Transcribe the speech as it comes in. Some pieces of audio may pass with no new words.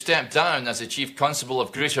stepped down as the Chief Constable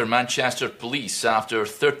of Greater Manchester Police after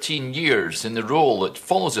 13 years in the role. It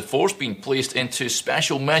follows the force being placed into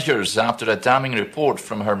special measures after a damning report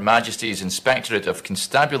from Her Majesty's Inspectorate of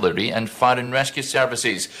Constabulary and Fire and Rescue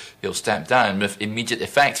Services. He'll step down with immediate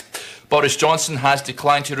effect. Boris Johnson has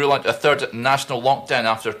declined to rule out a third national lockdown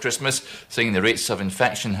after Christmas, saying the rates of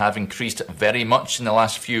infection have increased very much in the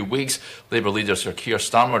last few weeks. Labour leader Sir Keir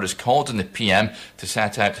Starmer has called on the PM to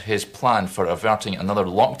set out his plan for averting another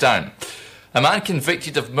lockdown. A man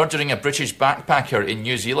convicted of murdering a British backpacker in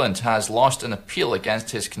New Zealand has lost an appeal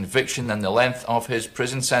against his conviction and the length of his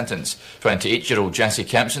prison sentence. 28-year-old Jesse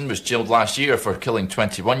Kempson was jailed last year for killing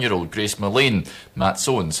 21-year-old Grace Mullane. Matt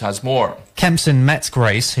Soanes has more. Kempson met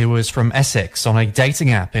Grace, who was from Essex, on a dating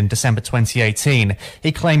app in December 2018.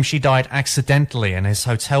 He claimed she died accidentally in his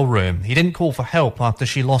hotel room. He didn't call for help after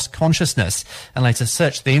she lost consciousness and later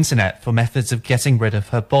searched the internet for methods of getting rid of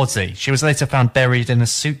her body. She was later found buried in a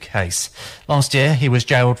suitcase. Last year, he was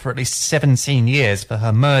jailed for at least 17 years for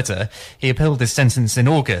her murder. He appealed his sentence in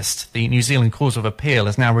August. The New Zealand Court of Appeal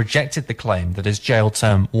has now rejected the claim that his jail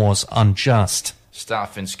term was unjust.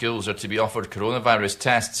 Staff in schools are to be offered coronavirus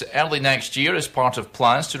tests early next year as part of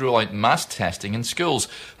plans to roll out mass testing in schools.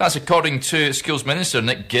 That's according to Schools Minister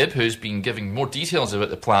Nick Gibb, who's been giving more details about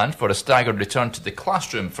the plan for a staggered return to the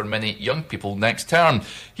classroom for many young people next term.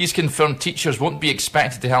 He's confirmed teachers won't be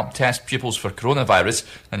expected to help test pupils for coronavirus,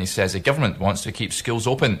 and he says the government wants to keep schools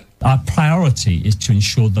open. Our priority is to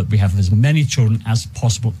ensure that we have as many children as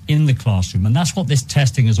possible in the classroom, and that's what this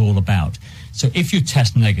testing is all about. So if you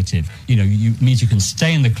test negative, it means you can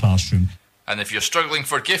stay in the classroom. And if you're struggling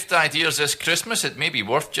for gift ideas this Christmas, it may be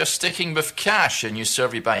worth just sticking with cash. A new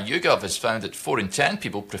survey by YouGov has found that 4 in 10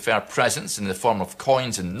 people prefer presents in the form of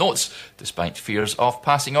coins and notes, despite fears of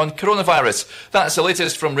passing on coronavirus. That's the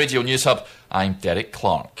latest from Radio News Hub. I'm Derek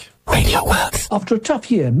Clark. Radio Works. After a tough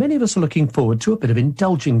year, many of us are looking forward to a bit of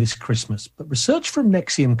indulging this Christmas, but research from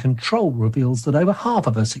Nexium Control reveals that over half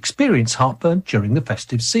of us experience heartburn during the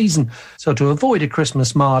festive season. So to avoid a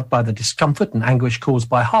Christmas marred by the discomfort and anguish caused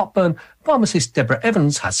by heartburn, pharmacist Deborah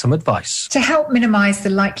Evans has some advice. To help minimise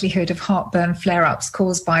the likelihood of heartburn flare-ups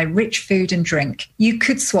caused by rich food and drink, you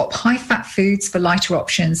could swap high-fat foods for lighter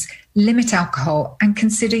options, limit alcohol, and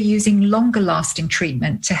consider using longer-lasting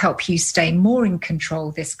treatment to help you stay more in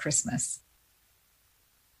control this Christmas.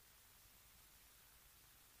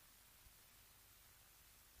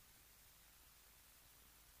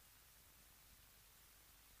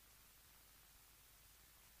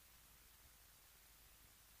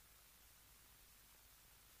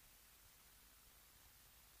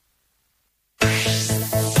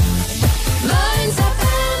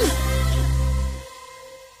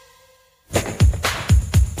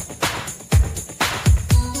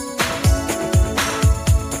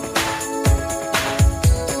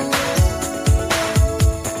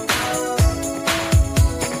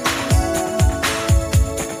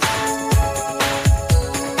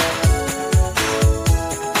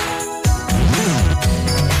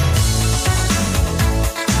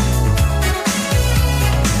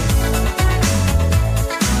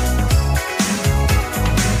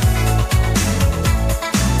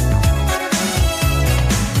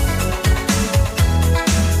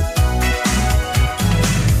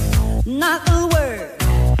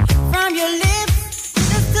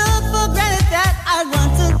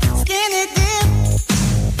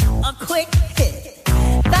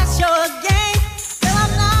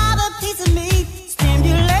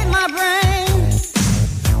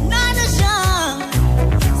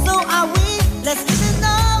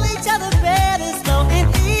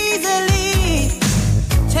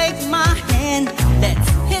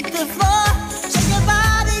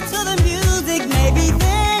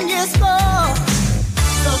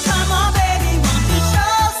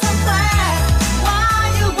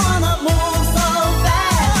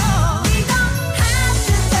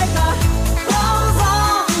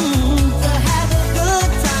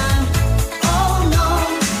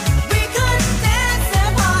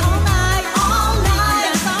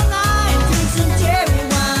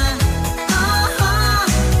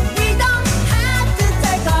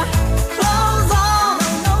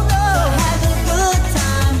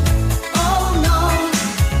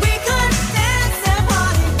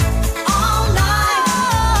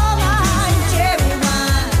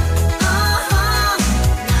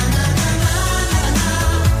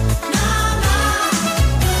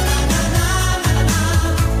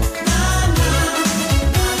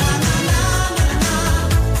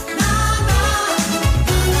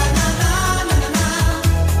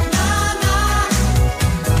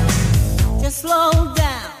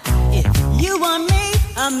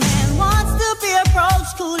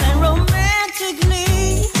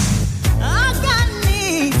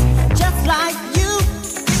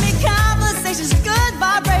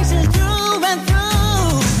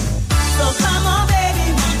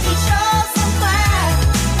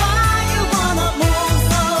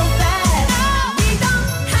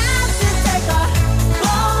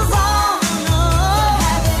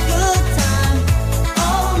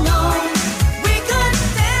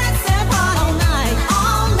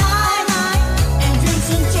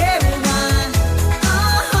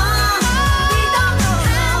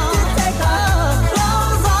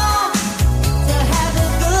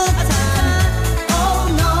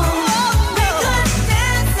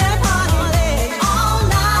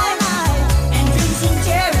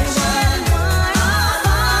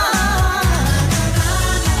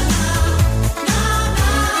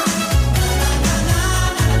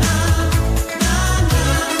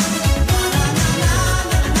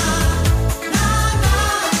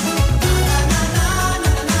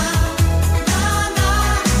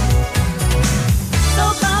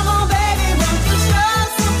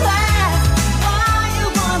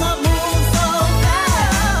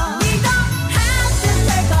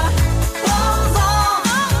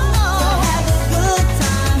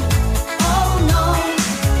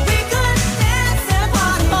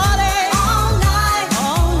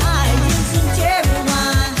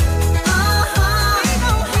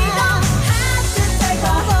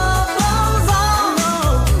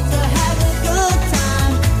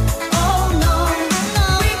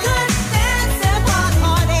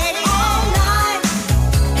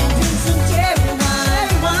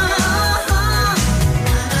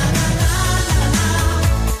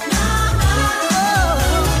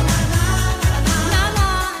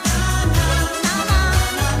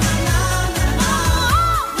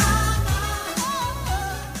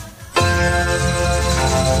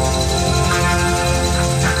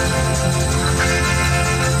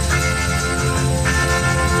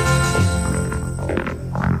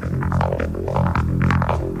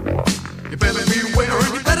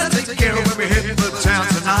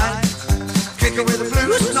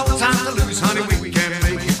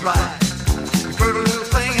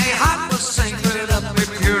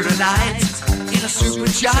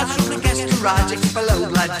 shots from the guest garage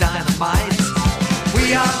explode like dynamite.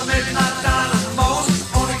 We are the midnight dynamos,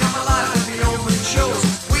 only come alive when the open shows.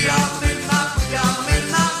 We are the midnight, we are the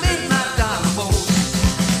midnight, midnight dynamos.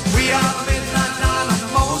 We are the midnight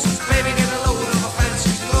dynamos, baby get a load of my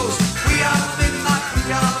fancy clothes. We are the midnight,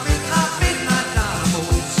 we are the midnight, midnight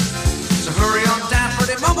dynamos. So hurry on down for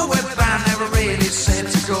the mama web band, never really said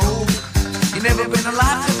to go. You never been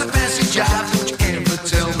alive with the fancy job, don't you ever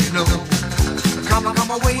tell me no.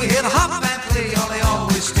 Come away, hit a hop and play, or they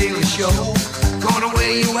always steal the show. Gonna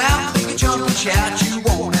wear you out, make you jump and shout, you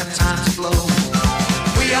won't have time to blow.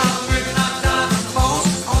 We are the midnight dynamos,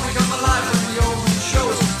 only come alive when the open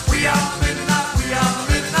shows. We are the midnight, we are the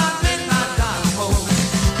midnight, midnight dynamos.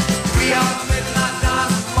 We are the midnight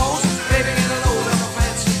dynamos, baby get a load of my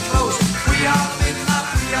fancy clothes. We are the midnight,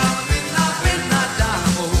 we are the midnight, midnight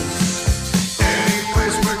dynamos. Any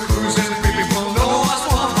place we're cruising, people know us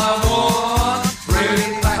one by one.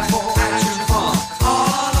 Ready back for action fun,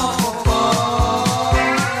 all over fun.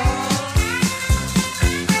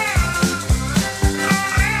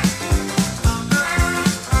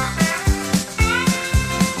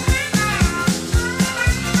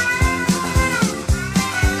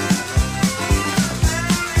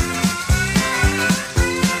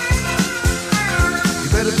 You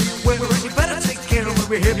better beware and you better take care of when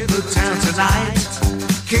we hit the town tonight.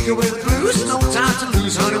 Kick it with blues, no time to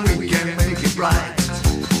lose, honey, we can make it right.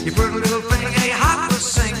 You put a little thing, a hot will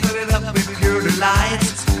sing, put it up in pure delight.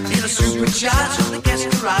 In a supercharged on the guest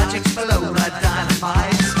garage, explode like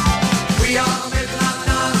dynamite. We are the midnight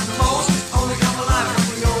dynamos, only come alive when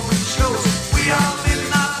the open shows. We are the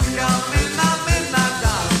midnight, we are the midnight, midnight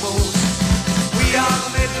dynamos. We are the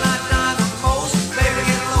midnight dynamos, baby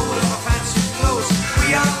get a load of our fancy clothes.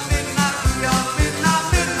 We are the midnight, we are the midnight,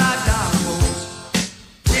 midnight dynamos.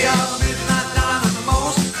 We are the midnight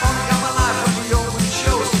dynamos, only come alive when the open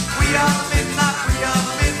shows. We are the midnight, we are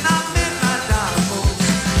the midnight, midnight dynamos.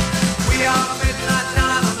 We are the midnight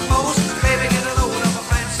dynamos, baby get a load of our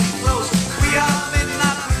fancy clothes. We are the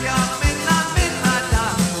midnight, we are the midnight, midnight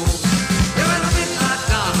dynamos. You're in the midnight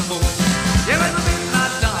dynamo, you're in the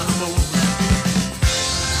midnight dynamo.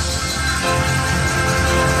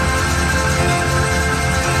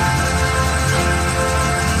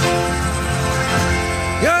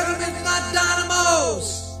 You're the midnight dynamos.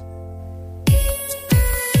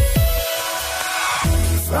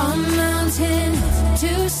 From mountain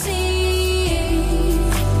to sea,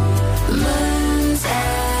 Moons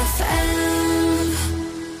FM.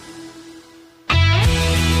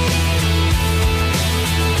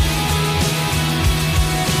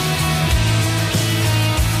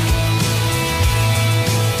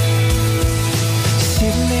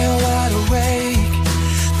 Sitting there wide awake,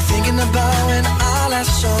 thinking about when I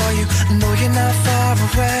last saw you. I know you're not far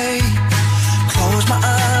away. Close my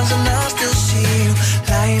eyes and I still see you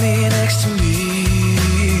lying here next to me,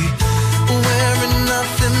 wearing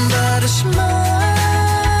nothing but a smile.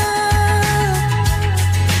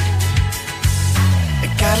 I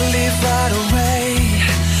gotta leave right away,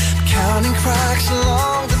 counting cracks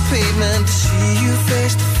along the pavement to see you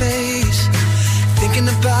face to face. Thinking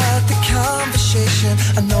about the conversation,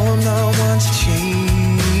 I know I'm not one to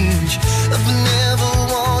change. I've never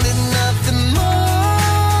wanted nothing more,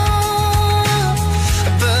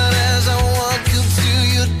 but as I walk up to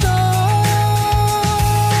your door,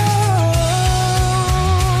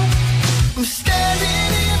 I'm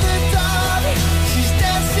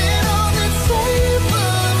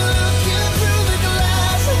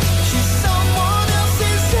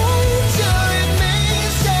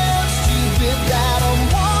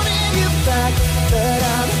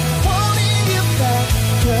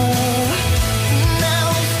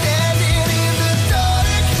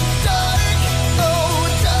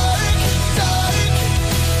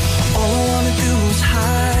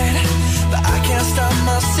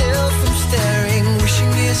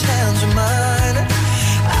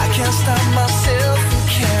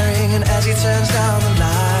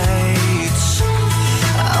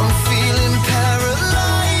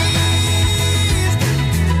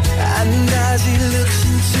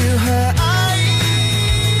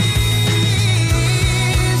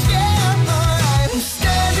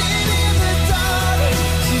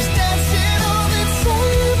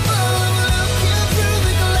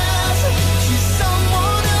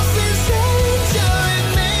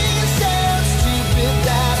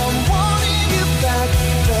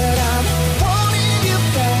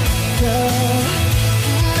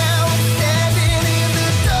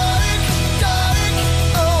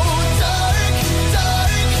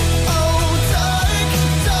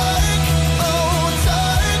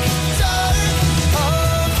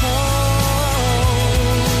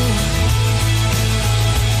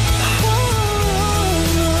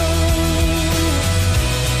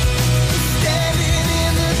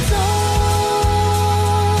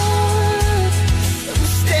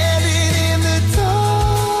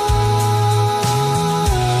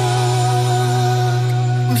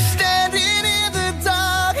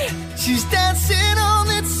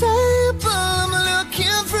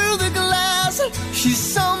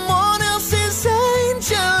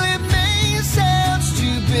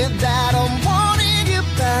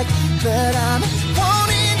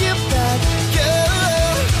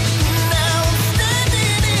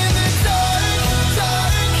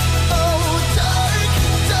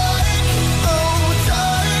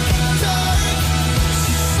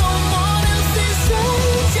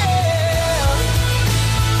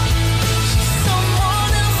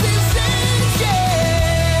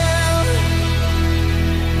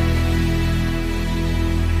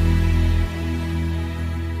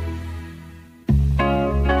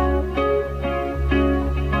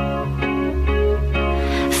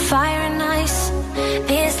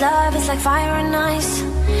is like fire and ice.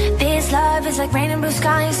 This love is like rain and blue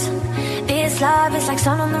skies. This love is like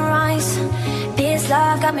sun on the rise. This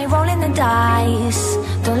love got me rolling the dice.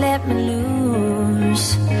 Don't let me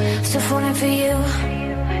lose. Still falling for you.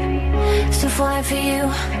 Still falling for you.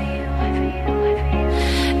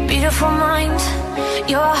 Beautiful mind.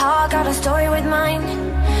 Your heart got a story with mine.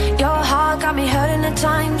 Your heart got me hurting at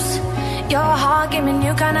times. Your heart gave me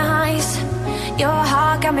new kind of highs. Your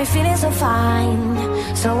heart got me feeling so fine.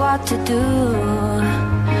 So what to do?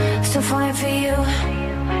 Still falling for you.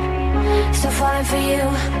 Still falling for you.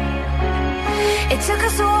 It took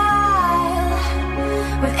us a while.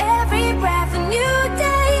 With every breath a new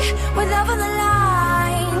day. With love on the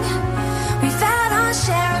line. We've had our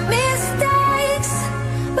share of mistakes.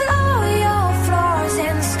 But all your flaws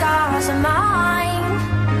and scars are mine.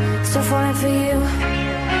 Still falling for you.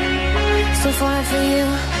 Still falling for you.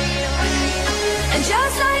 And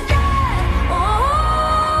just like that,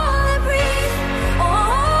 all I breathe,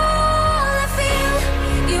 all I feel,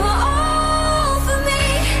 you are all for me.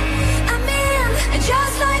 I'm in. And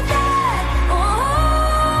just like that,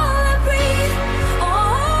 all I breathe,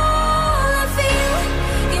 all I feel,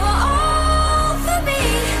 you are all for me.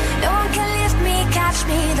 No one can lift me, catch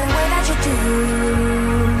me the way that you do.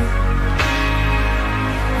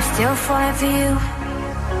 I'm still falling for you.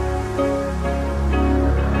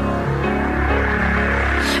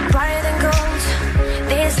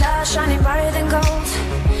 Shining brighter than gold.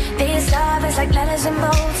 This love is like letters in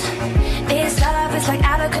bold. This love is like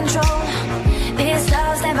out of control. This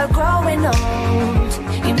love's never growing old.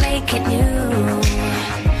 You make it new.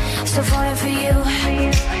 Still falling for you.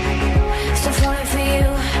 Still falling for you.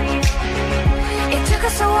 It took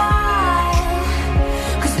us a while,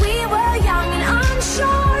 'cause we were young and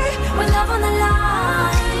unsure. With love on the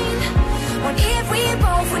line. What if we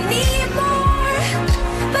both would need more?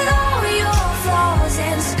 But all your flaws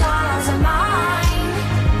and scars are mine.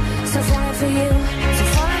 Still falling for you.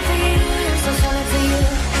 Still falling for you. Still falling for you.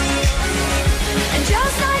 And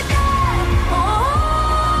just like that,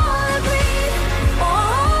 all I breathe,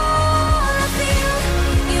 all I feel,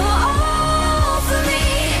 you are all for me.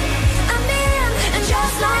 I'm in. And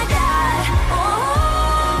just like that,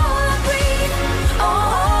 all I breathe,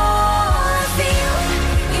 all I feel,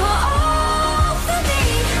 you are all for me.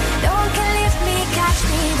 No one can lift me, catch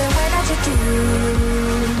me the way that you do.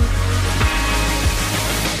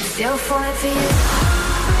 Still falling for you.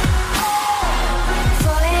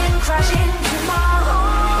 Falling, crashing to my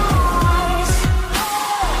arms.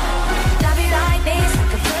 Love you like this,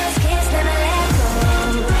 like the first kiss, never let go.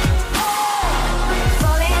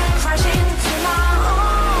 Falling, crashing to my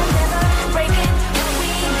arms, never breaking what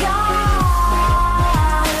we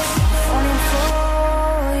got. Falling for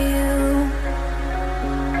you.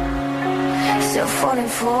 Still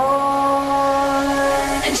falling for.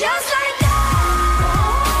 And just like that.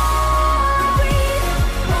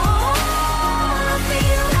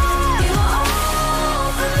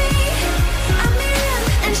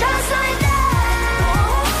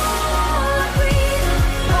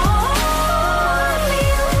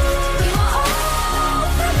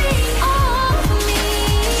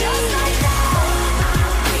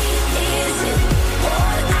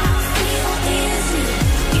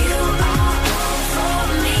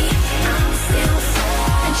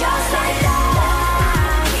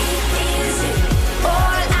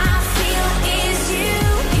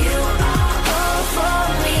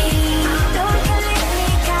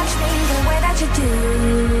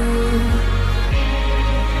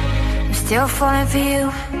 Still falling for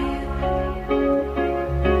you.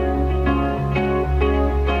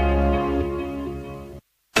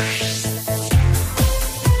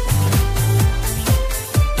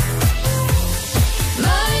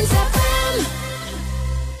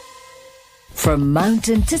 From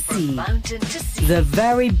mountain to sea, the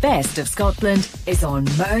very best of Scotland is on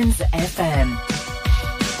Mearns FM.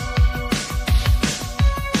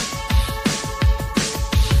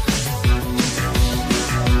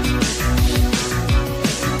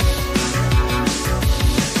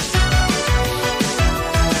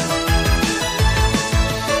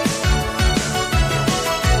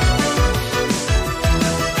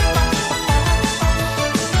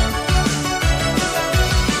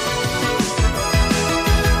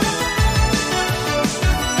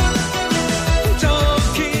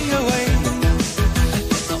 Talking away,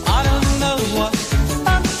 I don't know what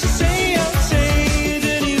to say. I'll say it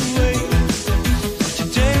anyway.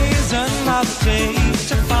 Today is another day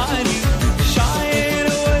to find you shying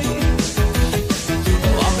away.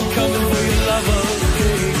 Oh, I'm coming for your love,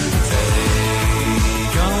 okay?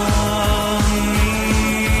 Take on me,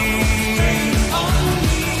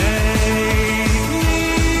 take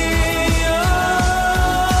me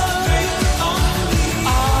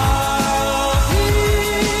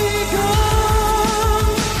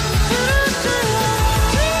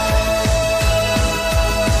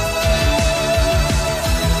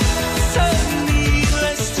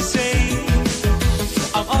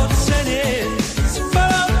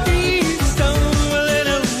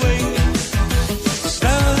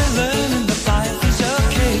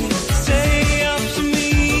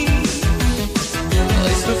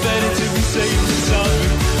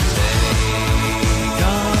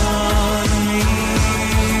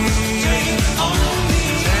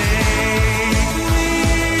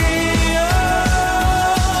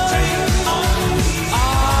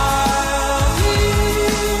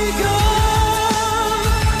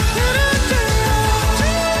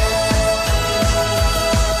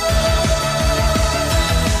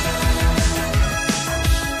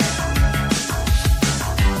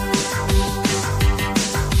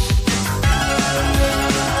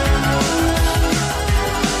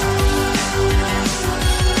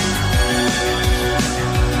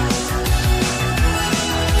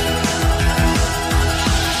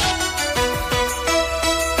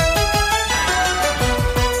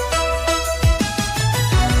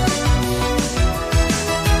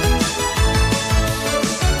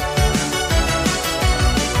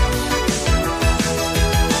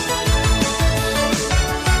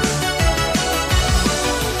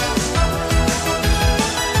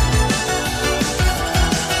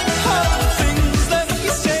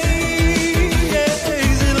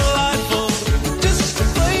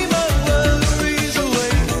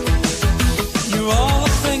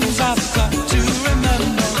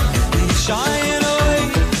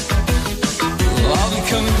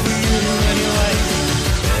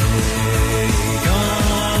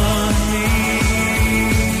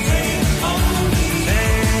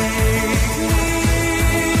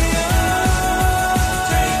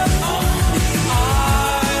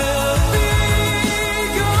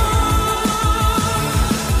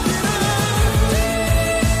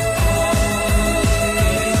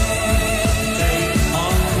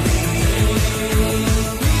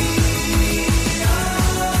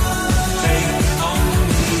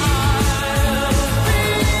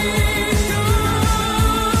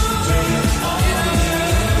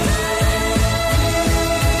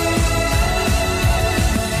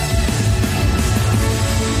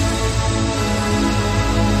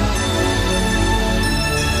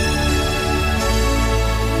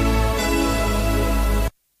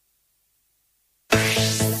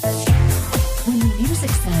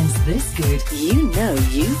this good, you know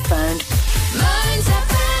you found Mearns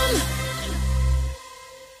FM.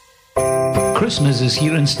 Christmas is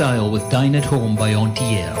here in style with Dine at Home by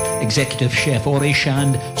Auntie. Executive Chef Ore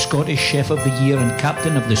Shand, Scottish Chef of the Year and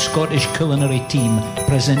Captain of the Scottish Culinary Team,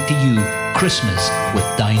 present to you Christmas with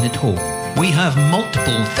Dine at Home. We have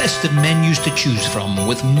multiple festive menus to choose from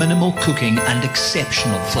with minimal cooking and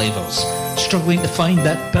exceptional flavours. Struggling to find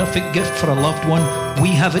that perfect gift for a loved one?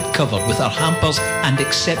 We have it covered with our hampers and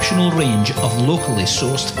exceptional range of locally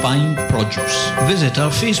sourced fine produce. Visit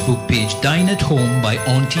our Facebook page Dine at Home by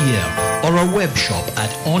Auntie or our web shop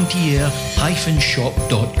at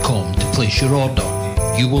auntier-shop.com to place your order.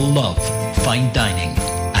 You will love fine dining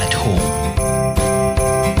at home.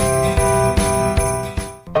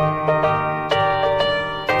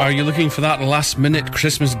 Are you looking for that last-minute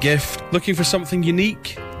Christmas gift? Looking for something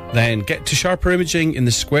unique? Then get to Sharper Imaging in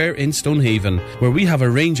the Square in Stonehaven, where we have a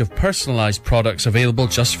range of personalised products available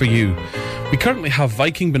just for you. We currently have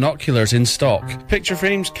Viking binoculars in stock. Picture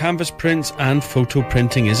frames, canvas prints and photo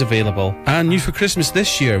printing is available. And new for Christmas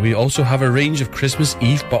this year, we also have a range of Christmas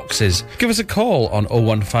Eve boxes. Give us a call on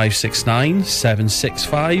 01569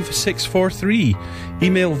 765 643.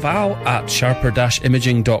 Email val at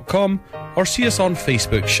sharper-imaging.com or see us on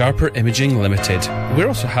Facebook, Sharper Imaging Limited. We're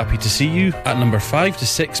also happy to see you at number 5 to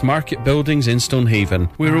 6 Market Buildings in Stonehaven.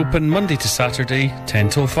 We're open Monday to Saturday, 10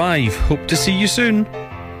 till 5. Hope to see you soon.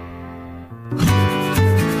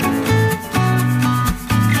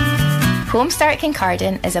 Homestart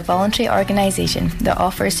Kincardine is a voluntary organisation that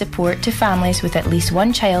offers support to families with at least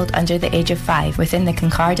one child under the age of 5 within the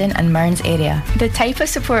Kincardine and Mearns area. The type of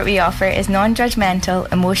support we offer is non-judgmental,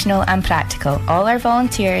 emotional and practical. All our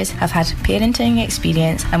volunteers have had parenting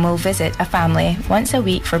experience and will visit a family once a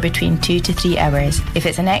week for between 2 to 3 hours. If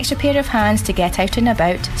it's an extra pair of hands to get out and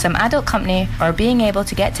about, some adult company or being able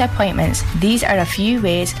to get to appointments, these are a few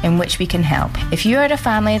ways in which we can help. If you are a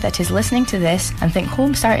family that is listening to this and think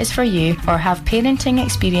Homestart is for you, or have parenting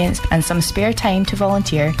experience and some spare time to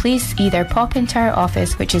volunteer, please either pop into our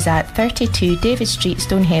office, which is at 32 David Street,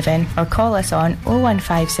 Stonehaven, or call us on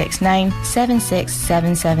 01569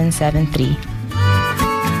 767773.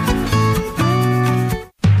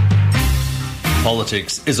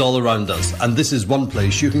 Politics is all around us, and this is one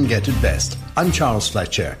place you can get it best. I'm Charles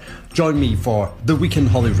Fletcher. Join me for The Week in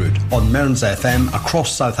Holyrood on Mearns FM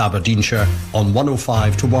across South Aberdeenshire on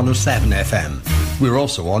 105 to 107 FM. We're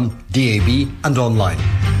also on DAB and online.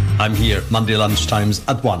 I'm here Monday lunchtimes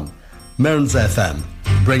at 1. Mearns FM,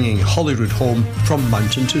 bringing Holyrood home from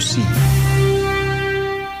mountain to sea.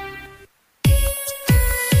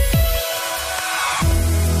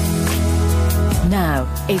 Now,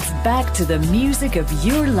 it's back to the music of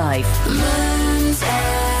your life. Mearns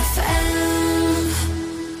FM.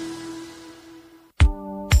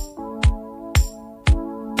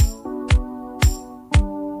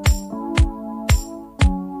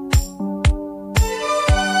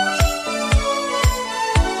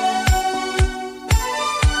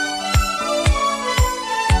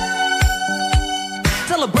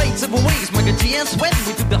 Celebrate 7 weeks, make a G and sweat.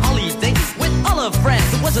 We took the holiday with all our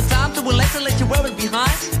friends. It was a time to relax and let you wear it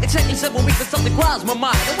behind. Exactly 7 weeks, but something crossed my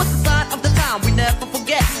mind. It was the sign of the time we never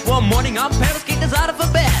forget. One morning our parents kicked us out of a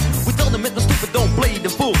bed. We told them it was stupid, don't play the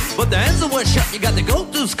fool. But the answer was shut, you got to go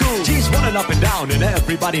to school. G's running up and down and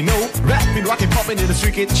everybody know. Rapping, rocking, popping in the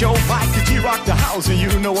street kid show. Mike the G rock the house and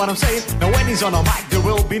you know what I'm saying. Now when he's on a mic there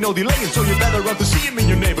will be no delay. So you better run to see him in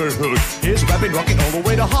your neighborhood. He's rapping, rocking all the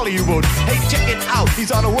way to Hollywood. Hey, check it out,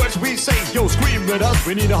 these are the words we say. Yo, scream with us,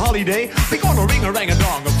 we need a holiday. We gonna ring a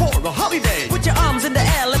rang-a-dong for a holiday. Put your arms in the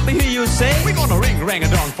air, let me hear you say. We gonna ring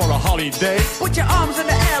rang-a-dong for a holiday. Put your arms in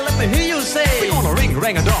the air, let me hear you say. We gonna ring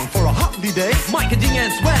rang-a-dong for a holiday. Mike and Ding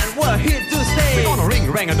and Sven, we're here to stay. We gonna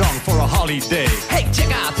ring rang-a-dong for a holiday. Hey,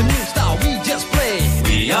 check out the new style we just played.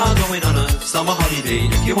 We are going on a summer holiday.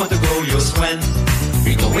 If you want to go, you'll Sven.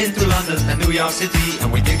 We go into London and New York City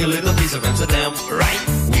and we take a little piece of Amsterdam, right?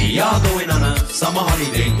 We are going on a summer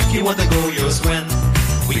holiday. If you want to go, you'll Sven.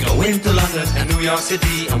 We go into London and New York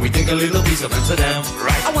City and we take a little piece of Amsterdam,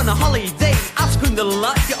 right? I want a holiday, I've screamed a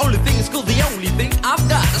lot. The only thing is cool, the only thing I've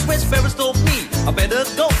got. That's where Sparrows told me I better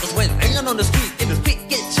go. That's when hanging on the street in the street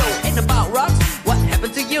get show. Ain't about rocks, what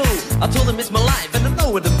happened to you? I told him it's my life and I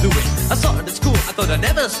know what I'm doing. I saw it at school, I thought I'd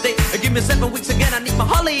never stay. Give me 7 weeks again, I need my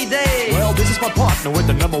holiday. Well, this is my partner with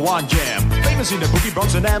the #1 jam. Famous in the boogie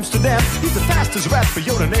Bronx and Amsterdam. He's the fastest rapper,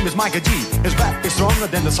 yo, the name is Micah G. His rap is stronger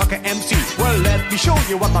than the soccer MC. Well, let me show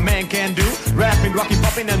you what my man can do. Rapping, rocking,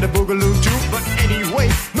 popping, and the boogaloo too. But anyway,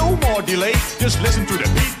 no more delay. Just listen to the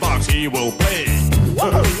beatbox he will play.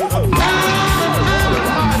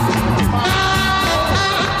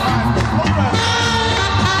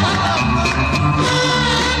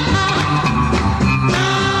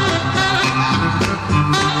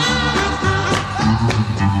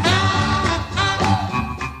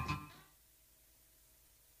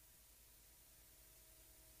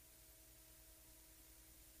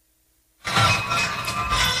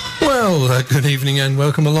 Well, good evening and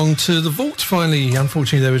welcome along to the Vault. Finally,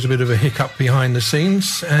 unfortunately, there was a bit of a hiccup behind the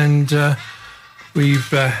scenes, and we've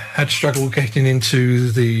had struggle getting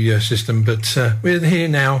into the system, but we're here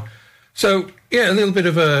now. So, yeah, a little bit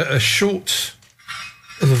of a short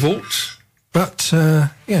of the Vault, but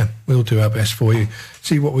yeah, we'll do our best for you.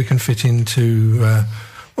 See what we can fit into.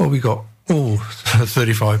 Well, we got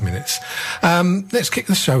 35 minutes. Let's kick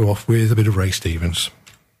the show off with a bit of Ray Stevens.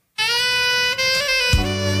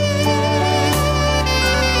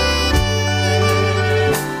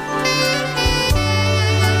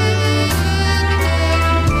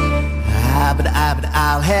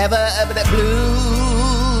 I'll have a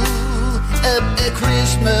blue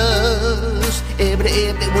Christmas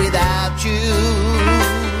without you.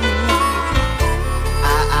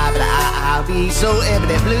 I'll be so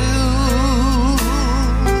blue,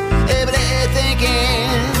 thinking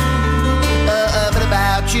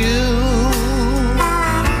about you.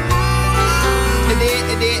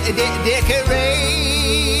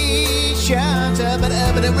 Decorations of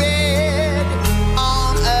the red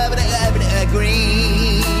on a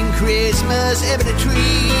green Christmas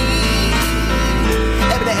tree.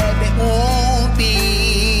 It won't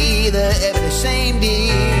be the same,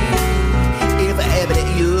 dear,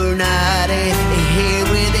 if you're not here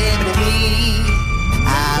with me.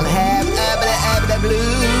 I'll have a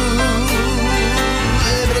blue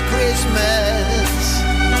Christmas,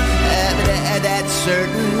 that's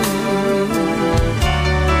certain.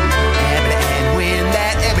 And when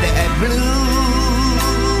that blue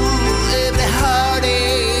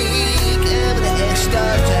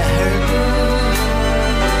start to hurt,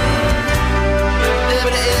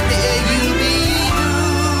 you'll be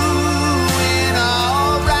doing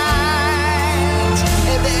alright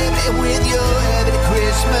with your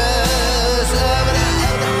Christmas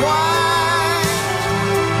wine.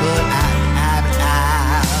 But I'll have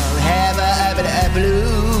a blue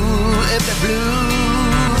Christmas.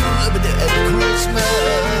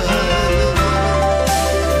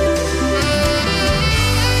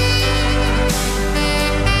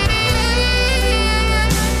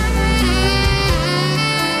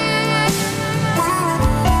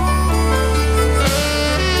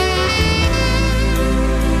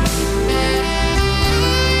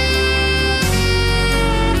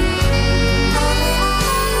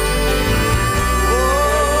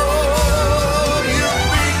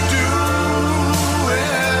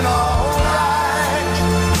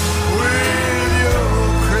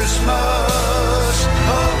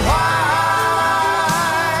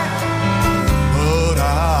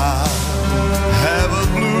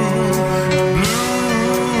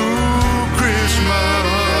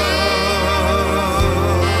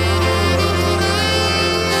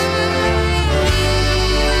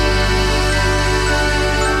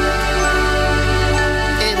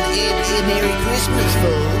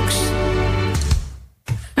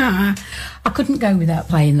 I couldn't go without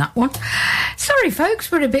playing that one. Sorry,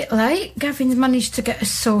 folks, we're a bit late. Gavin's managed to get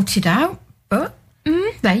us sorted out, but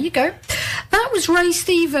there you go. That was Ray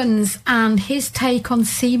Stevens and his take on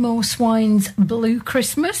Seymour Swine's Blue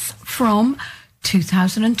Christmas from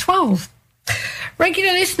 2012.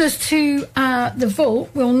 Regular listeners to The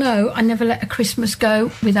Vault will know I never let a Christmas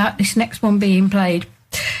go without this next one being played.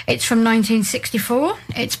 It's from 1964.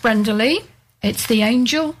 It's Brenda Lee. It's The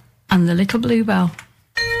Angel and the Little Bluebell.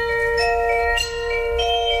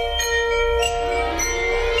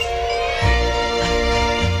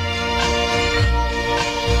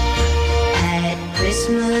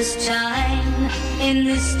 Christmas time in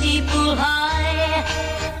the steeple high,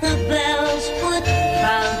 the bells would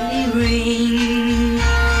proudly ring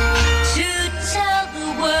to tell the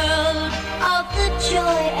world of the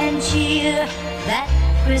joy and cheer that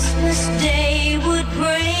Christmas Day would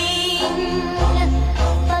bring.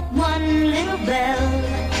 But one little bell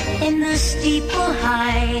in the steeple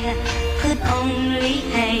high could only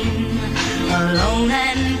hang alone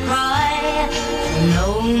and cry,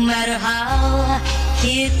 no matter how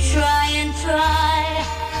he'd try and try,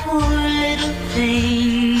 poor little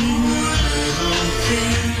thing.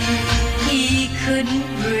 He couldn't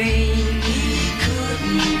bring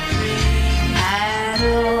at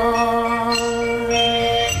all.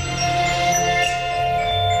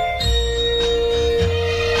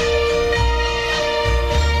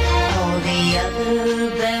 All the other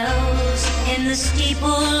bells in the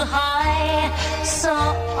steeple high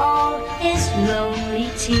saw all his lonely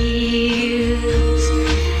tears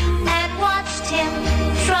and watched him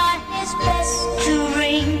try his best to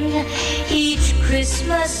ring each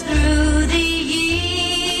Christmas through the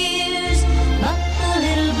years. But the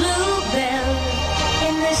little blue bell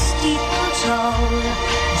in the steeple tall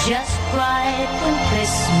just cried when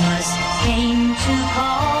Christmas came to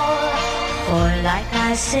call. For like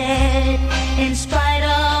I said, in spite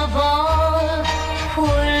of all, poor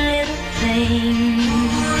little thing,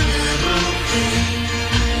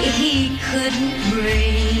 he couldn't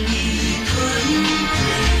bring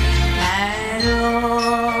at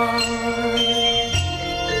all.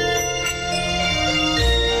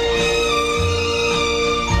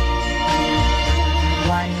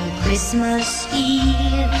 One Christmas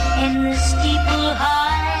Eve in the steeple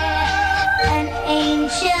high, an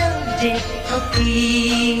angel did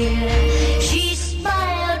appear. She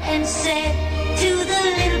smiled and said to the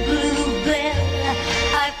little bluebell,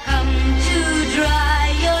 I've come to dry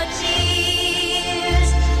your tears.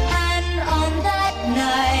 And on that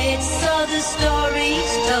night, so the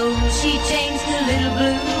story's told, she changed the little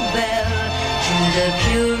bluebell to the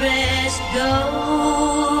purest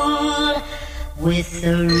gold, with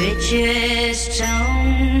the richest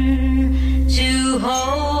tone to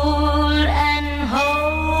hold and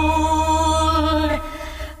hold.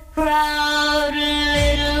 Proud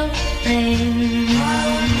little thing,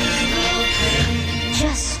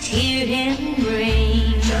 just hear him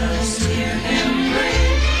ring, just hear him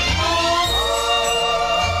ring.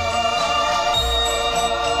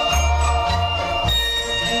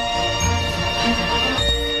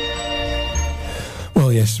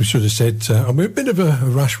 Well, yes, we should have said, we're a bit of a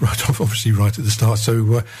rush right off, obviously, right at the start.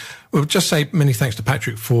 So we'll just say many thanks to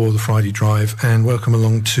Patrick for the Friday drive, and welcome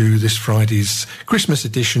along to this Friday's Christmas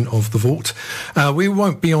edition of The Vault. We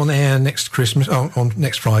won't be on air next Christmas, on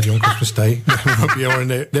next Friday on Christmas Day. We won't be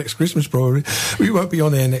on air next Christmas, probably. We won't be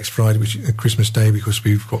on air next Friday, which is Christmas Day, because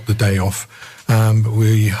we've got the day off. But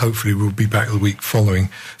we hopefully will be back the week following.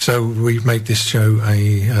 So we've made this show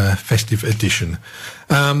a festive edition.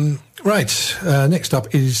 Right, next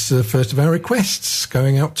up is the first of our requests,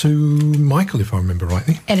 going out to Michael, if I remember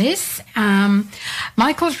rightly. It is.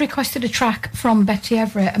 Michael's requested a track from Betty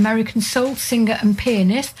Everett, American soul singer and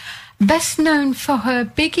pianist, best known for her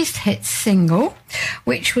biggest hit single,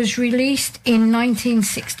 which was released in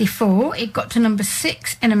 1964. It got to number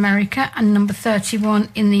 6 in America and number 31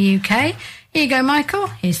 in the UK. Here you go, Michael.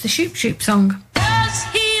 Here's the Shoop Shoop song. Does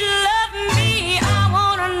he love me? I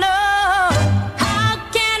wanna know. How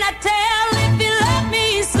can I tell if he loved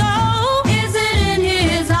me so? Is it in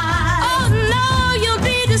his eyes? Oh no, you'll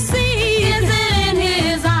be deceived. Is it in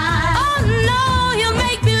his eyes? Oh no, you'll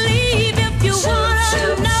make believe if you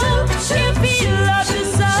wanna know. If he loves you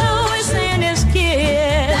so, it's in his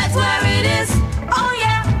kiss. That's where it is. Oh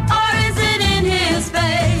yeah, or is it in his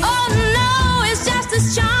face? Oh no, it's just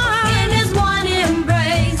his charm.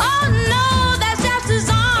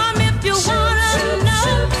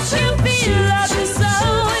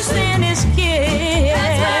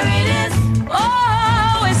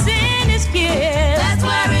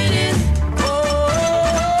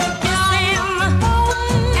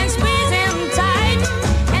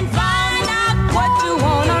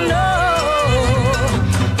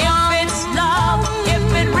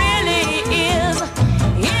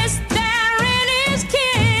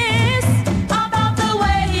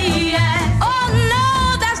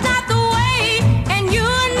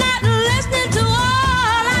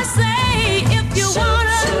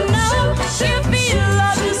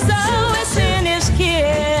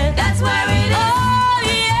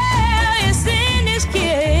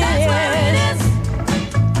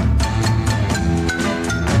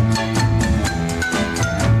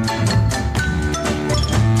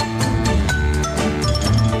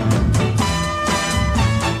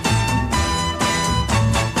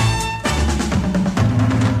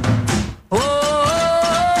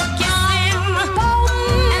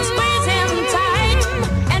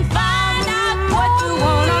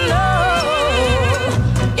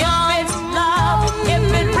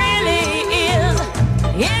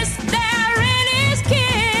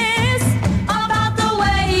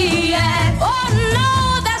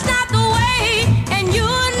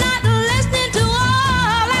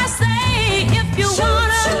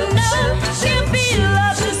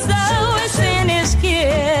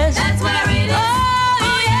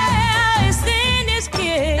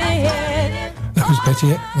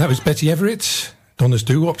 That was Betty Everett. Donna's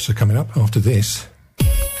doo-wops are coming up after this.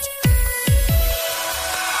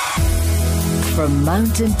 From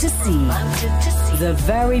mountain to sea, the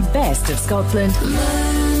very best of Scotland.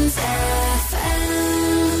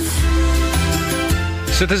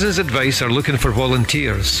 Citizens Advice are looking for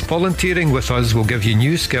volunteers. Volunteering with us will give you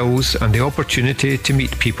new skills and the opportunity to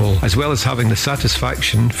meet people, as well as having the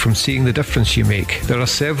satisfaction from seeing the difference you make. There are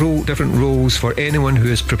several different roles for anyone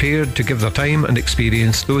who is prepared to give their time and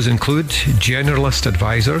experience. Those include generalist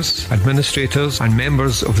advisors, administrators and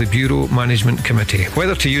members of the Bureau Management Committee.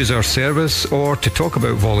 Whether to use our service or to talk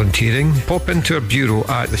about volunteering, pop into our bureau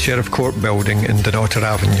at the Sheriff Court Building in Dunnottar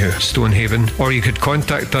Avenue, Stonehaven, or you could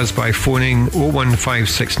contact us by phoning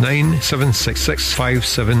 01569 766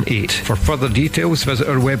 578. For further details, visit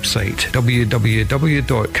our website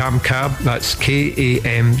www.camcab, that's kamcab.org.uk.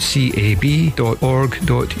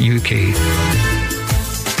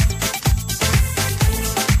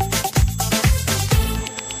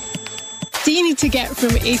 Do you need to get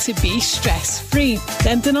from A to B stress-free?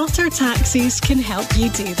 Then Dunnottar Taxis can help you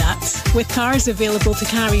do that. With cars available to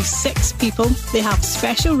carry 6 people, they have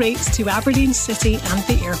special rates to Aberdeen City and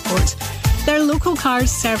the airport. They're local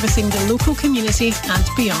cars servicing the local community and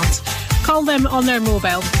beyond. Call them on their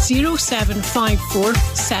mobile 0754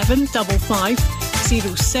 755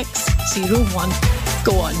 0601.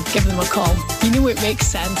 Go on, give them a call. You know it makes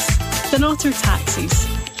sense. Dunnottar Taxis,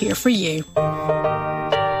 here for you.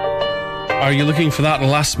 Are you looking for that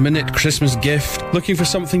last-minute Christmas gift? Looking for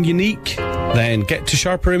something unique? Then get to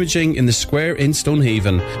Sharper Imaging in the Square in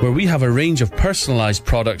Stonehaven, where we have a range of personalised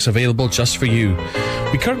products available just for you.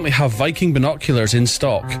 We currently have Viking binoculars in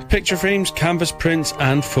stock. Picture frames, canvas prints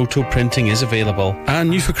and photo printing is available. And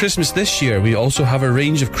new for Christmas this year, we also have a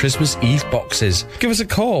range of Christmas Eve boxes. Give us a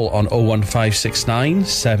call on 01569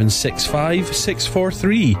 765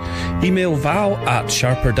 643. Email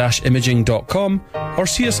val@sharper-imaging.com or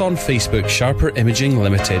see us on Facebook, Sharper Imaging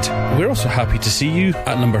Limited. We're also happy to see you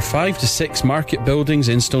at number 5 to 6 Market Buildings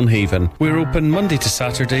in Stonehaven. We're open Monday to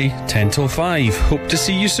Saturday, 10 till 5. Hope to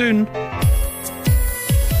see you soon.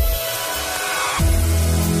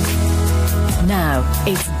 Now,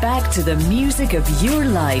 it's back to the music of your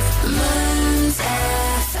life.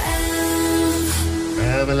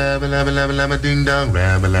 Rabba labba labba labba labba ding dong,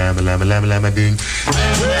 rabba labba labba labba labba ding.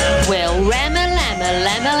 Well, rama lama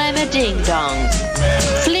lama lama ding dong.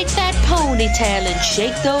 Flick that ponytail and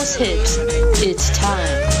shake those hips. It's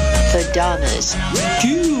time for Donna's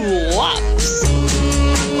Doo-Wops.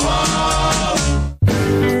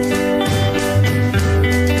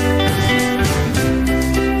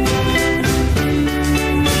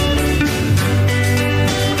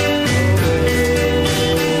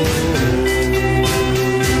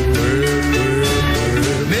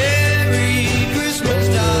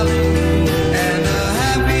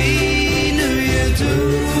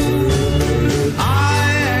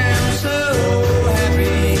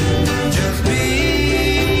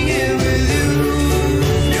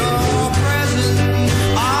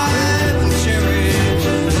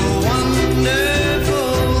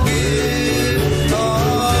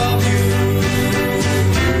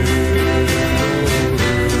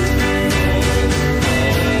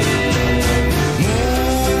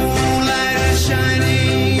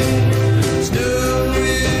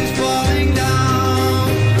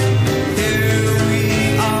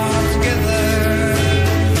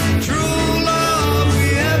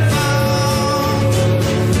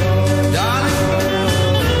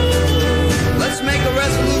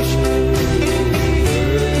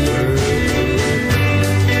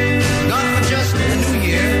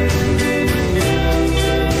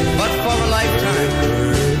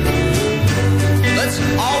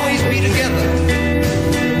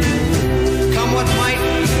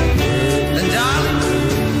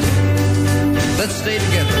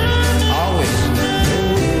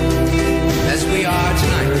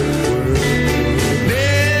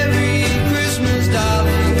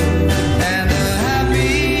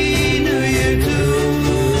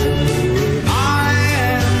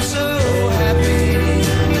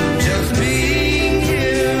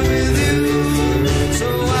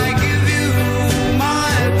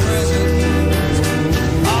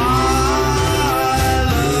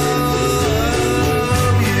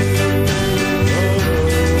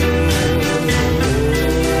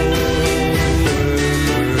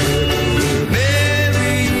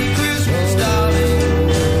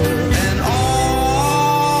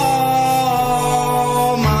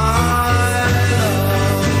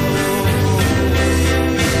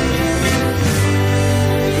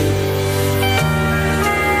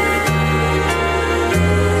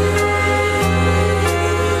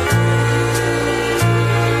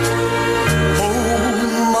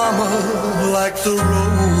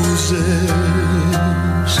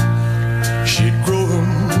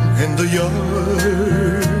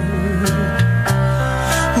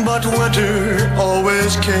 But winter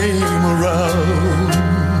always came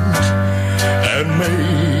around.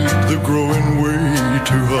 the growing way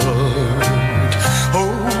too hard.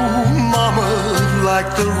 Oh, mama, like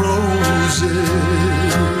the roses.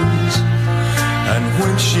 And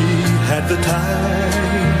when she had the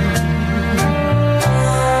time,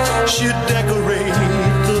 she'd decorate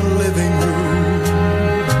the living room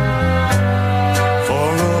for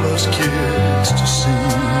all us kids to see.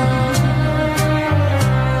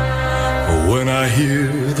 When I hear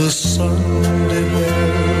the Sunday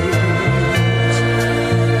bells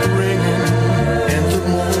ringing in the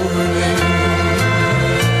morning,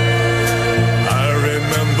 I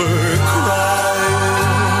remember crying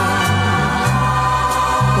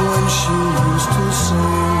when she used to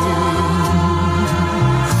sing.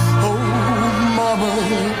 Oh, mama,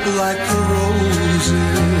 like the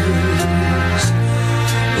roses,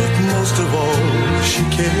 but most of all she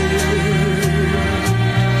cared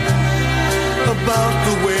about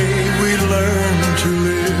the way we learn to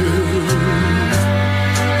live,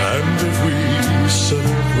 and if we said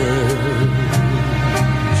our prayers.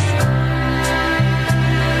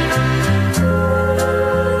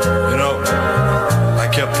 You know, I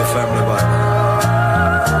kept the family Bible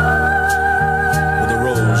with a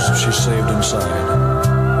rose she saved inside.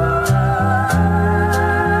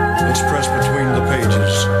 It's pressed between the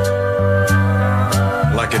pages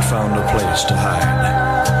like it found a place to hide.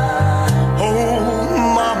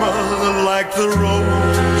 Like the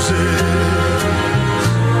roses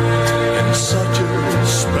in such a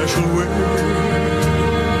special way,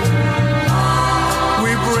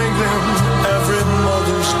 we bring them every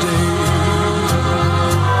Mother's Day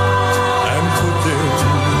and put them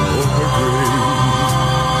on her grave.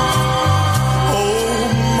 Oh,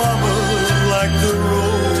 mama, like the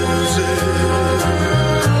roses.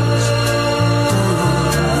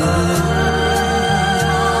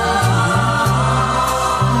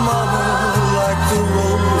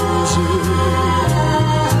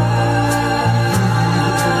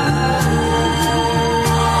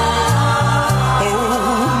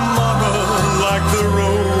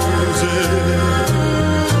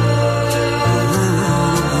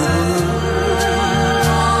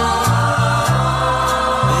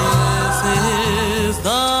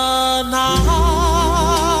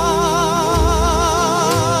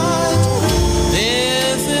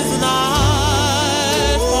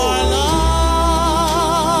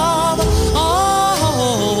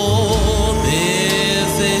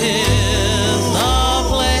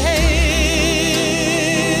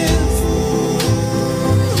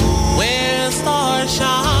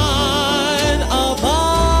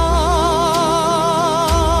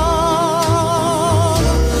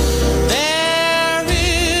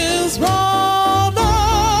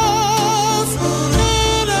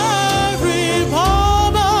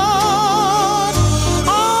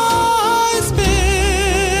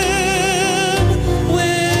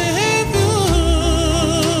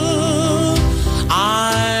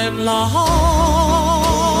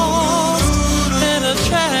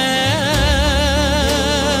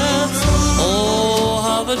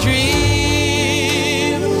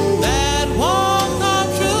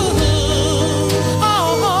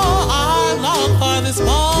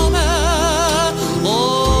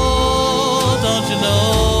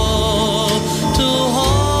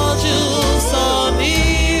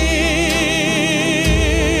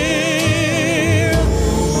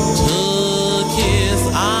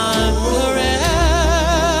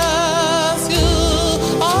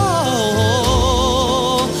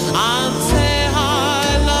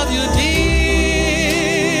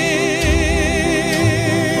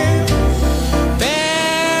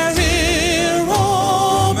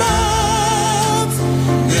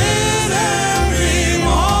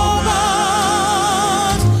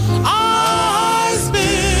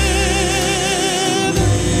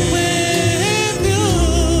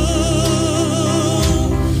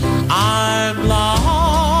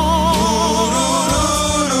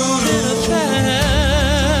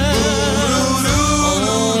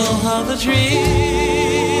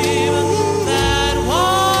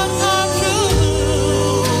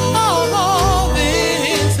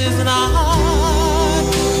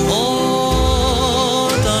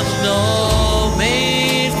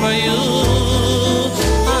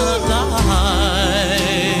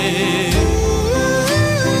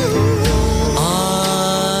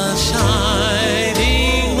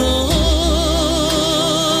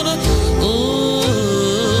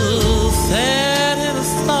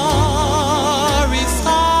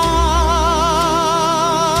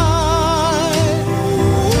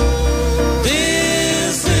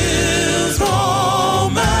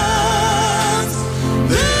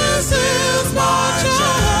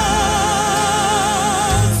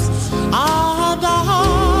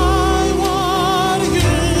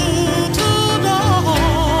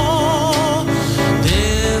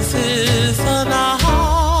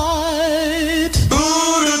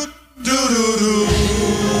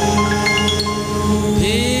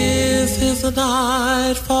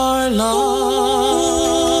 fight for love.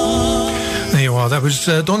 There you are. That was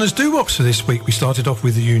Donna's Doo-Wops for this week. We started off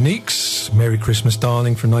with the Uniques, Merry Christmas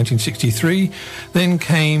Darling from 1963. Then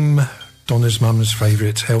came Donna's mum's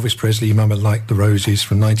favourite, Elvis Presley, Mama Liked the Roses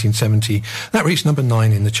from 1970. That reached number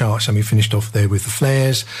 9 in the charts, and we finished off there with the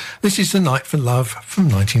Flares. This is The Night for Love from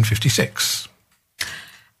 1956.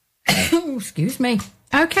 Excuse me.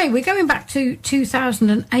 OK, we're going back to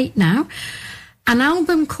 2008 now. An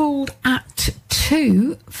album called At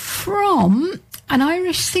 2 from an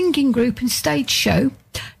Irish singing group and stage show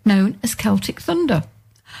known as Celtic Thunder.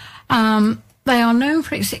 They are known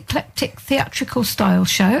for its eclectic theatrical style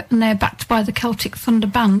show, and they're backed by the Celtic Thunder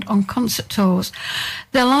Band on concert tours.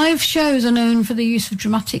 Their live shows are known for the use of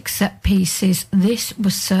dramatic set pieces. This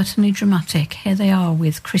was certainly dramatic. Here they are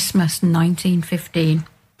with Christmas 1915.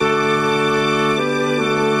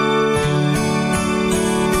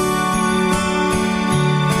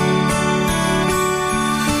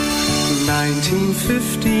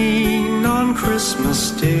 1915 on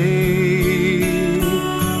Christmas Day,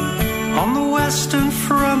 on the Western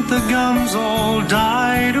Front the guns all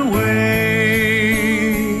died away,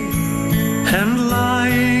 and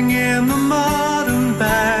lying in the mud and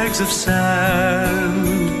bags of sand,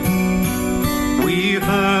 we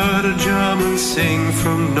heard a German sing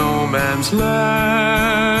from no man's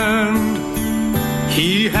land.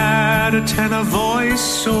 He had a tenor voice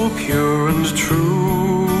so pure and true,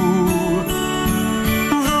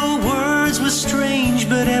 was strange,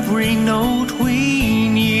 but every note we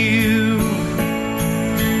knew,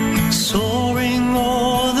 soaring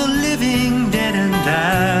o'er the living, dead and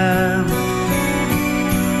damned.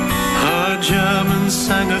 A German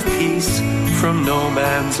sang of peace from no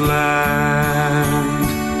man's land.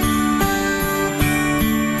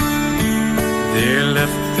 They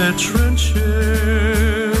left their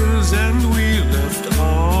trenches and we left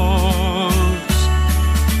ours.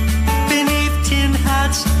 Beneath tin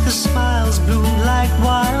hats the smiles bloom like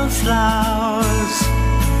wildflowers,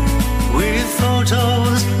 with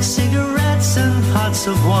photos, cigarettes and pots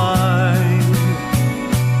of wine.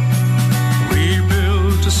 We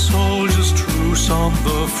built a soldier's truce on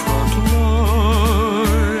the front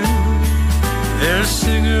line. Their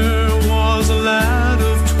singer was a lad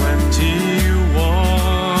of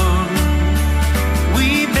 21.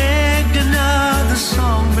 We begged another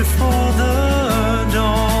song before the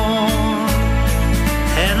dawn,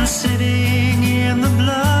 and sitting in the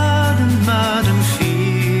blood and mud and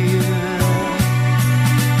fear,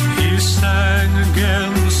 he sang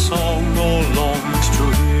again the song all longed to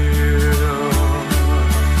hear.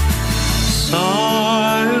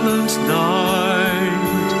 Silent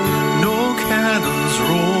night, no cannons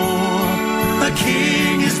roar, a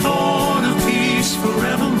king is born of peace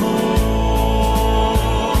forevermore.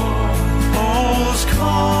 All's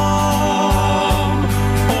calm,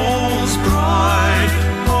 all's bright,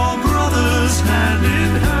 all brothers hand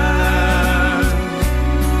in hand.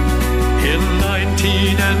 In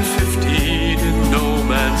 1915 in no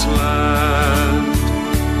man's land.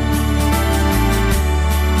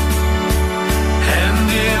 And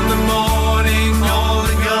in the morning all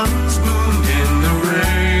the guns boomed in the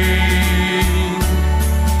rain,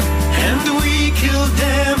 and we killed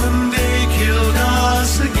them and they killed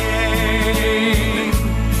us again.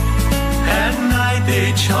 At night they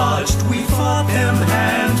charged, we fought them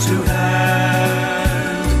hand to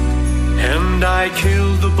hand, and I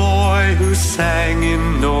killed the boy who sang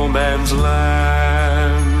in no man's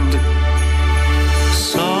land.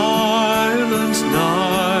 Silent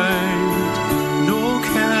night, no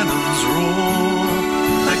cannons roar,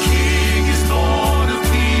 a king is born of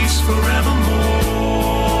peace forevermore.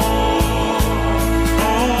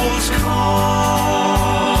 All's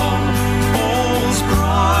calm, all's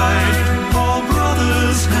bright, all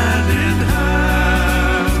brothers hand in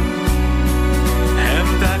hand. And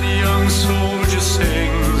that young soldier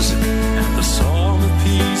sings, and the song of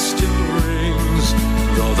peace still rings,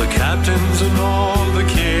 though the captains and all the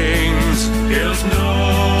kings is no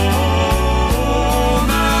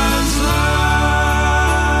man's land.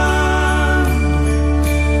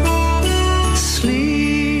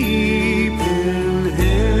 Sleep in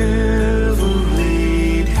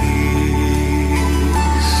heavenly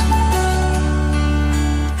peace.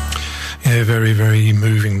 Yeah, very, very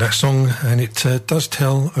moving, that song, and it does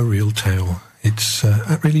tell a real tale.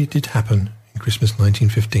 That really did happen in Christmas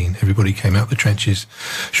 1915. Everybody came out the trenches,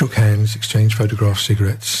 shook hands, exchanged photographs,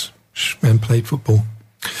 cigarettes, and played football.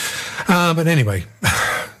 But anyway,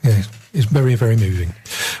 yeah, it's very, very moving.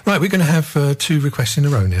 Right, we're going to have 2 requests in a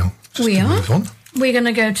row now. We are. Move on. We're going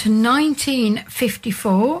to go to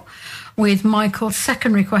 1954 with Michael's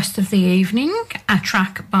second request of the evening, a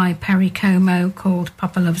track by Perry Como called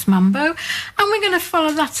Papa Loves Mambo. And we're going to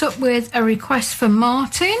follow that up with a request for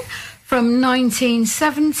Martin from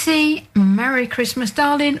 1970, Merry Christmas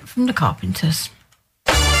Darling, from the Carpenters.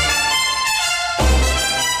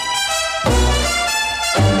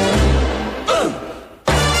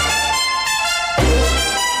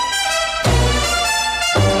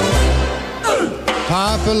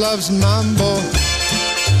 Papa loves mambo,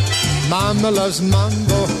 Mama loves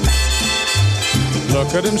mambo.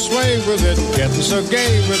 Look at him sway with it, getting so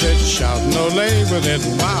gay with it, shouting ole with it,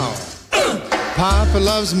 wow. Papa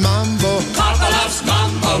loves mambo, Papa loves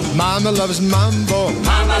mambo, Mama loves mambo,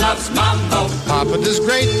 Mama loves mambo. Papa does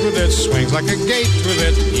great with it, swings like a gate with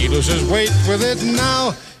it, he loses weight with it.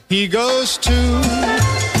 Now he goes to,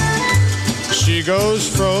 she goes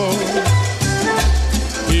fro,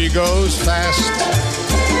 he goes fast,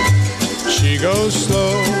 she goes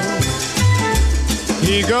slow,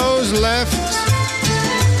 he goes left,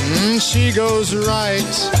 she goes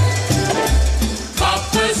right.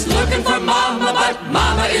 Papa's looking for Mama, but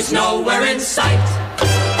Mama is nowhere in sight.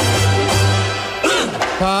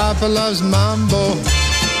 Papa loves mambo,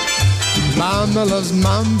 Mama loves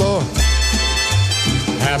mambo.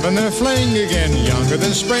 Having their fling again, younger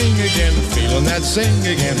than spring again, feeling that zing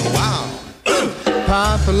again, wow.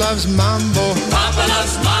 Papa loves mambo, Papa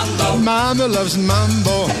loves mambo, Mama loves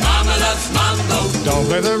mambo, Mama loves mambo. Don't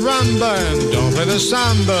play the rumba and don't play the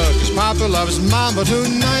samba, 'cause Papa loves mambo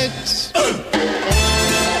tonight.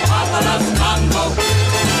 Papa loves mambo,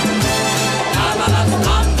 Mama loves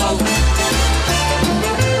mambo.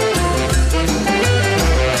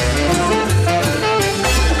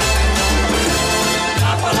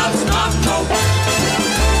 Papa loves mambo,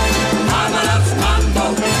 Mama loves mambo.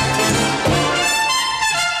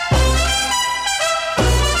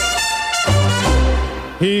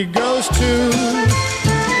 He goes to,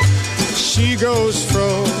 she goes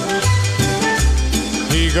fro,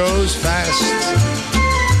 he goes fast,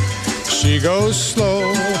 she goes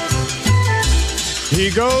slow,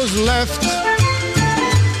 he goes left,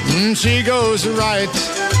 she goes right.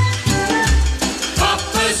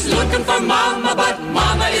 Papa's looking for Mama, but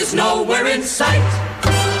Mama is nowhere in sight.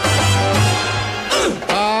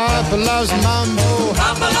 Papa loves mambo,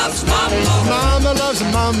 Papa loves mambo, Mama loves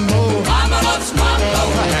mambo, Mama loves mambo.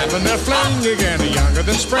 Having their fling again, younger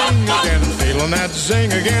than spring again, feeling that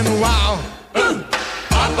zing again, wow.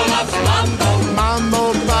 Papa loves mambo,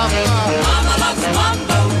 Mambo Papa, Mama loves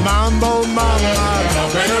mambo, mambo Mama.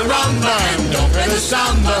 Don't play the rumba and don't play the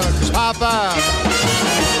samba, 'cause Papa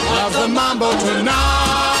loves the mambo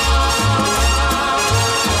tonight.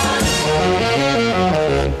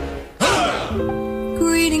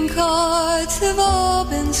 Greeting cards have all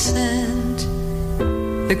been sent,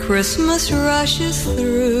 the Christmas rushes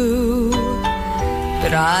through,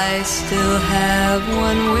 but I still have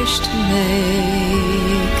one wish to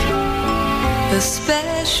make, a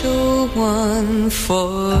special one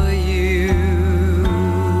for you.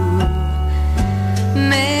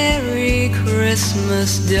 Merry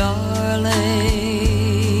Christmas,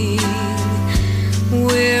 darling.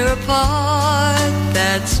 We're apart,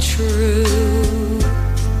 that's true,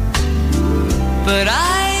 but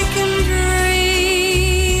I can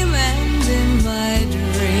dream, and in my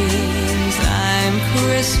dreams I'm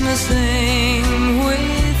Christmasing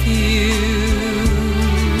with you.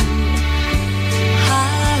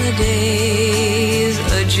 Holidays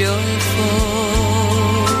are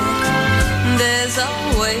joyful, there's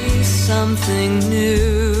always something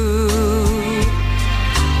new,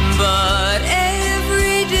 but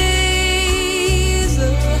every day's a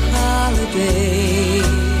holiday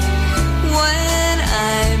when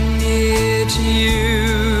I'm near to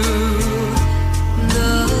you.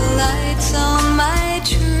 The lights on my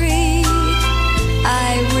tree, I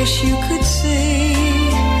wish you could see,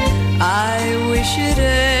 I wish it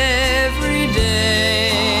every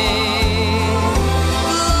day.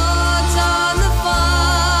 Logs on the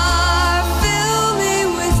fire fill me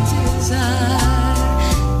with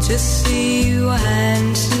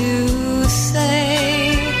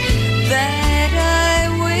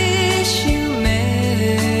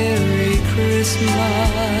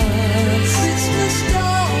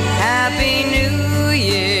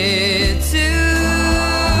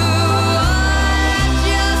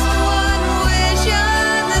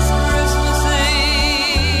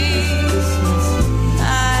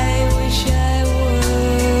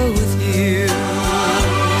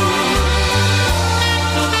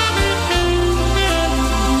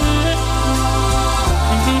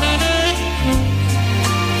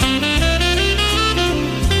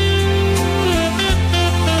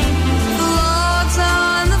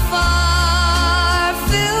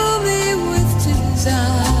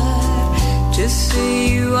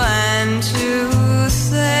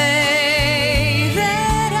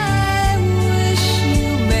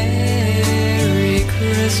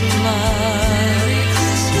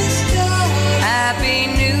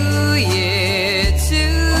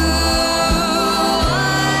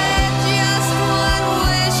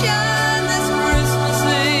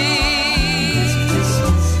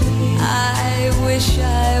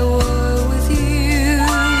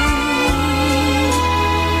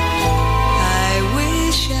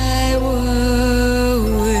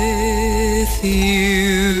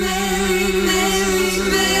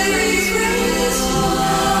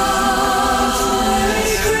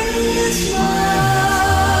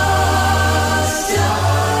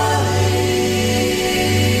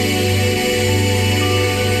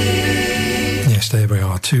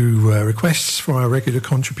requests for our regular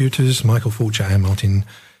contributors, Michael Fulcher and Martin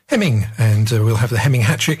Hemming, and we'll have the Hemming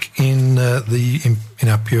hat trick in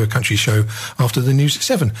our Pure Country show after the news at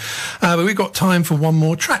 7. But we've got time for one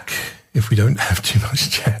more track if we don't have too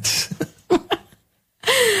much chat.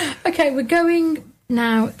 Okay, we're going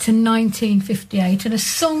now to 1958 and a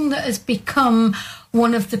song that has become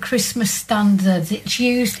one of the Christmas standards. It's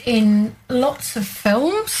used in lots of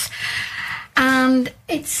films, and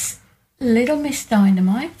it's Little Miss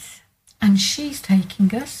Dynamite, and she's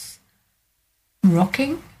taking us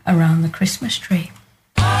rocking around the Christmas tree.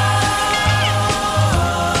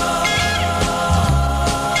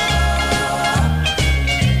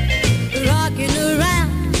 Rocking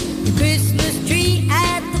around the Christmas tree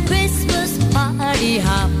at the Christmas party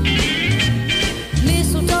hop.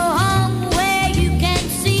 Mistletoe hung where you can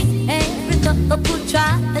see every couple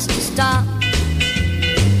tries to stop.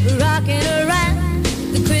 Rocking around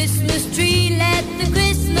the Christmas tree, let the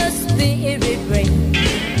Christmas spirit ring.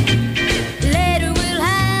 Later we'll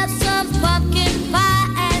have some pumpkin pie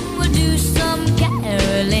and we'll do some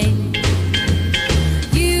caroling.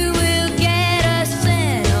 You will get a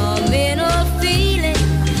sentimental feeling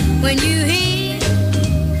when you hear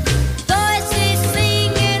voices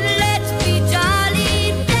singing, let's be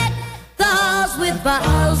jolly, deck the halls with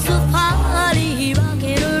boughs of holly.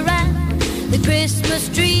 Rocking around the Christmas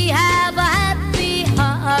tree, have a happy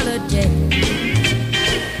holiday.